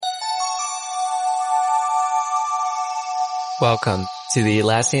Welcome to the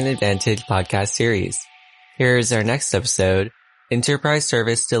Atlassian Advantage podcast series. Here is our next episode, Enterprise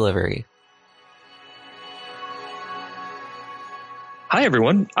Service Delivery. Hi,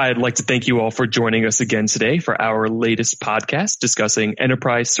 everyone. I'd like to thank you all for joining us again today for our latest podcast discussing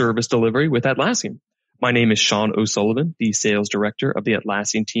enterprise service delivery with Atlassian. My name is Sean O'Sullivan, the sales director of the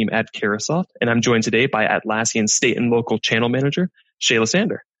Atlassian team at Carahsoft, and I'm joined today by Atlassian state and local channel manager, Shayla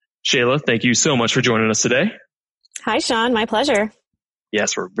Sander. Shayla, thank you so much for joining us today. Hi, Sean. My pleasure.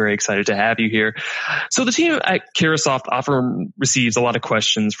 Yes, we're very excited to have you here. So the team at Carahsoft often receives a lot of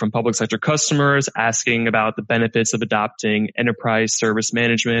questions from public sector customers asking about the benefits of adopting enterprise service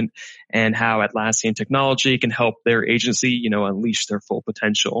management and how Atlassian technology can help their agency, unleash their full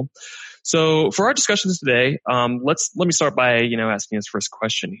potential. So for our discussions today, let me start by, asking this first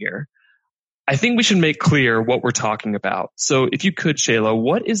question here. I think we should make clear what we're talking about. So if you could, Shayla,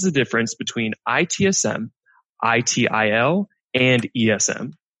 what is the difference between ITSM, ITIL, and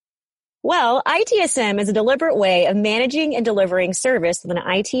ESM? Well, ITSM is a deliberate way of managing and delivering service with an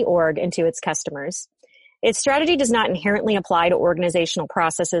IT org and to its customers. Its strategy does not inherently apply to organizational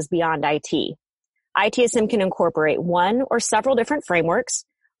processes beyond IT. ITSM can incorporate one or several different frameworks.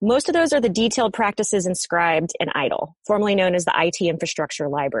 Most of those are the detailed practices inscribed in ITIL, formerly known as the IT Infrastructure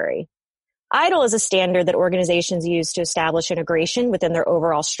Library. ITIL is a standard that organizations use to establish integration within their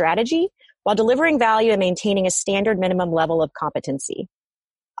overall strategy while delivering value and maintaining a standard minimum level of competency.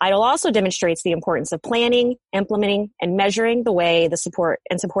 ITIL also demonstrates the importance of planning, implementing, and measuring the way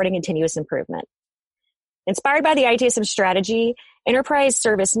supporting continuous improvement. Inspired by the ITSM strategy, enterprise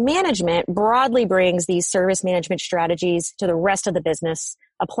service management broadly brings these service management strategies to the rest of the business,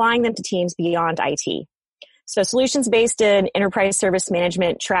 applying them to teams beyond IT. So solutions based in enterprise service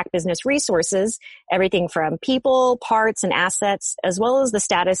management track business resources, everything from people, parts, and assets, as well as the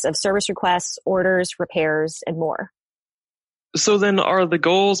status of service requests, orders, repairs, and more. So then are the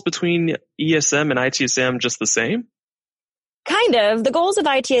goals between ESM and ITSM just the same? Kind of. The goals of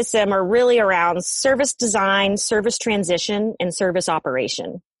ITSM are really around service design, service transition, and service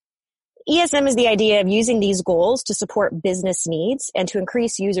operation. ESM is the idea of using these goals to support business needs and to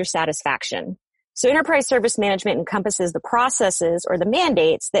increase user satisfaction. So enterprise service management encompasses the processes or the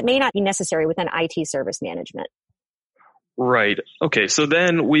mandates that may not be necessary within IT service management. Right. Okay. So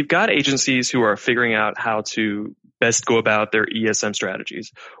then we've got agencies who are figuring out how to best go about their ESM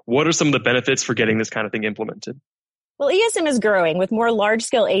strategies. What are some of the benefits for getting this kind of thing implemented? Well, ESM is growing with more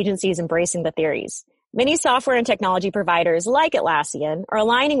large-scale agencies embracing the theories. Many software and technology providers like Atlassian are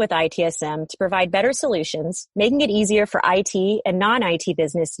aligning with ITSM to provide better solutions, making it easier for IT and non-IT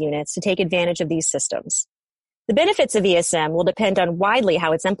business units to take advantage of these systems. The benefits of ESM will depend on widely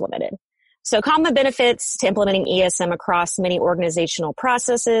how it's implemented. So common benefits to implementing ESM across many organizational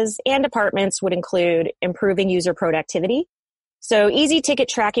processes and departments would include improving user productivity. So easy ticket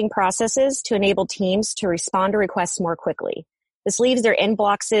tracking processes to enable teams to respond to requests more quickly. This leaves their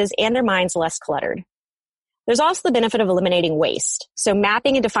inboxes and their minds less cluttered. There's also the benefit of eliminating waste. So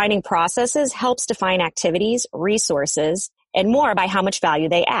mapping and defining processes helps define activities, resources, and more by how much value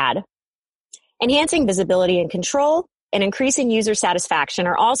they add. Enhancing visibility and control and increasing user satisfaction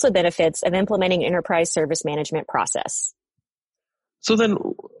are also benefits of implementing enterprise service management process. So then,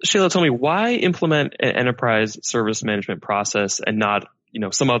 Shayla, tell me, why implement an enterprise service management process and not,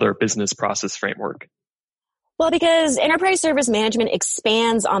 some other business process framework? Well, because enterprise service management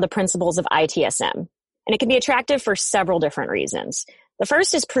expands on the principles of ITSM. And it can be attractive for several different reasons. The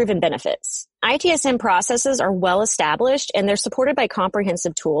first is proven benefits. ITSM processes are well established and they're supported by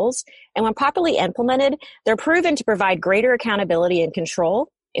comprehensive tools. And when properly implemented, they're proven to provide greater accountability and control,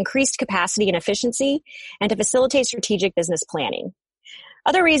 increased capacity and efficiency, and to facilitate strategic business planning.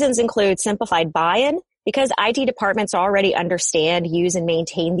 Other reasons include simplified buy-in. Because IT departments already understand, use, and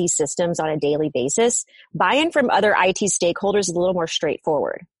maintain these systems on a daily basis, buy-in from other IT stakeholders is a little more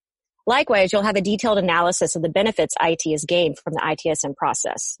straightforward. Likewise, you'll have a detailed analysis of the benefits IT has gained from the ITSM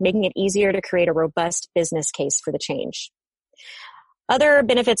process, making it easier to create a robust business case for the change. Other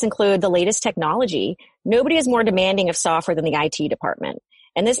benefits include the latest technology. Nobody is more demanding of software than the IT department.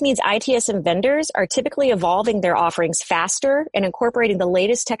 And this means ITSM vendors are typically evolving their offerings faster and incorporating the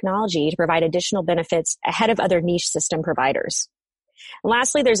latest technology to provide additional benefits ahead of other niche system providers. And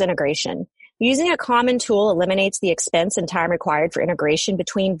lastly, there's integration. Using a common tool eliminates the expense and time required for integration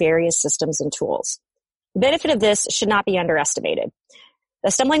between various systems and tools. The benefit of this should not be underestimated.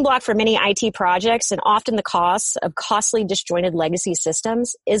 The stumbling block for many IT projects and often the costs of costly disjointed legacy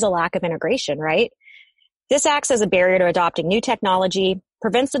systems is a lack of integration, right? This acts as a barrier to adopting new technology,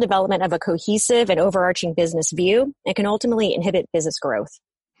 prevents the development of a cohesive and overarching business view, and can ultimately inhibit business growth.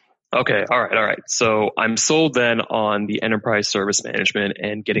 Okay. All right. So I'm sold then on the enterprise service management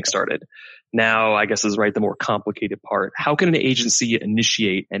and getting started. Now, I guess is right the more complicated part. How can an agency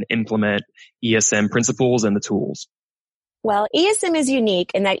initiate and implement ESM principles and the tools? Well, ESM is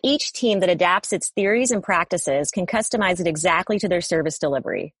unique in that each team that adapts its theories and practices can customize it exactly to their service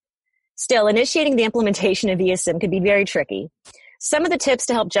delivery. Still, initiating the implementation of ESM could be very tricky. Some of the tips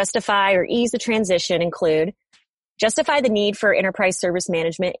to help justify or ease the transition include: justify the need for enterprise service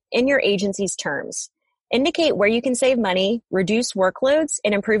management in your agency's terms. Indicate where you can save money, reduce workloads,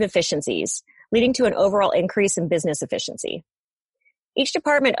 and improve efficiencies, leading to an overall increase in business efficiency. Each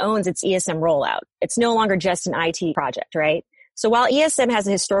department owns its ESM rollout. It's no longer just an IT project, right? So while ESM has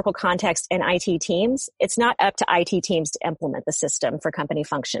a historical context in IT teams, it's not up to IT teams to implement the system for company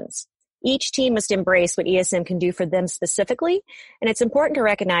functions. Each team must embrace what ESM can do for them specifically, and it's important to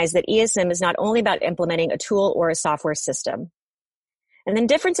recognize that ESM is not only about implementing a tool or a software system. And then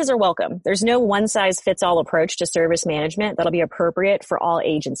differences are welcome. There's no one-size-fits-all approach to service management that'll be appropriate for all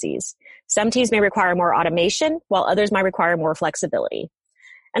agencies. Some teams may require more automation, while others might require more flexibility.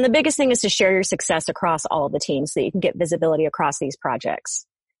 And the biggest thing is to share your success across all of the teams so that you can get visibility across these projects.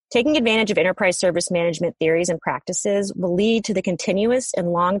 Taking advantage of enterprise service management theories and practices will lead to the continuous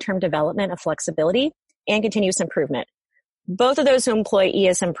and long-term development of flexibility and continuous improvement. Both of those who employ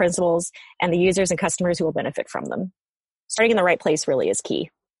ESM principles and the users and customers who will benefit from them. Starting in the right place really is key.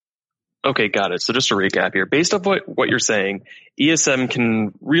 Okay, got it. So just to recap here, based off what you're saying, ESM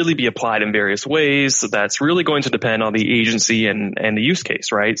can really be applied in various ways. So that's really going to depend on the agency and the use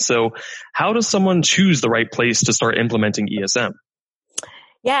case, right? So how does someone choose the right place to start implementing ESM?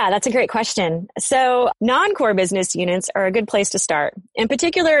 Yeah, that's a great question. So non-core business units are a good place to start. In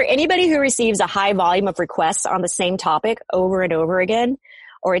particular, anybody who receives a high volume of requests on the same topic over and over again,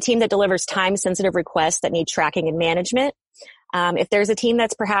 or a team that delivers time-sensitive requests that need tracking and management. If there's a team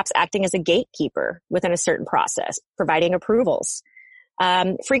that's perhaps acting as a gatekeeper within a certain process, providing approvals,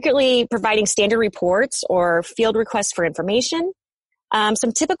 frequently providing standard reports or field requests for information.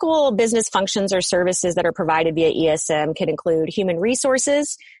 Some typical business functions or services that are provided via ESM can include human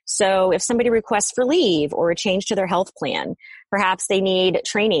resources. So if somebody requests for leave or a change to their health plan, perhaps they need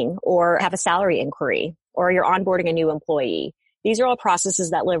training or have a salary inquiry, or you're onboarding a new employee. These are all processes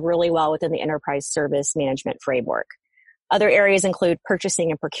that live really well within the enterprise service management framework. Other areas include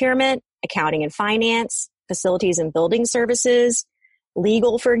purchasing and procurement, accounting and finance, facilities and building services,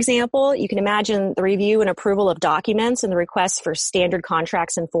 legal, for example. You can imagine the review and approval of documents and the requests for standard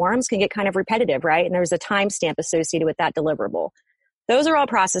contracts and forms can get kind of repetitive, right? And there's a timestamp associated with that deliverable. Those are all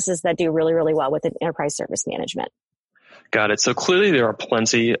processes that do really, really well within enterprise service management. Got it. So clearly there are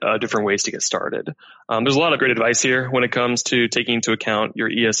plenty of different ways to get started. There's a lot of great advice here when it comes to taking into account your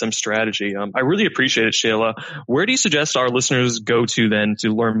ESM strategy. I really appreciate it, Shayla. Where do you suggest our listeners go to then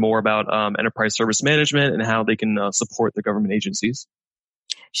to learn more about enterprise service management and how they can support the government agencies?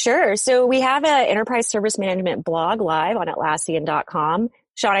 Sure. So we have an enterprise service management blog live on Atlassian.com.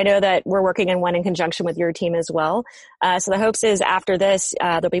 Sean, I know that we're working on one in conjunction with your team as well. So the hopes is after this,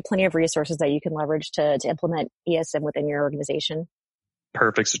 there'll be plenty of resources that you can leverage to implement ESM within your organization.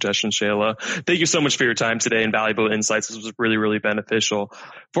 Perfect suggestion, Shayla. Thank you so much for your time today and valuable insights. This was really, really beneficial.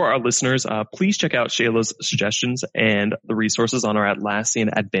 For our listeners, please check out Shayla's suggestions and the resources on our Atlassian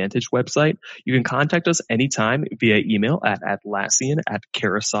Advantage website. You can contact us anytime via email at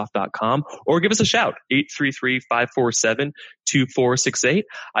Atlassian@Carahsoft.com or give us a shout, 833-547-2468.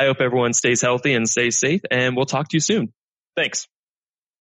 I hope everyone stays healthy and stays safe, and we'll talk to you soon. Thanks.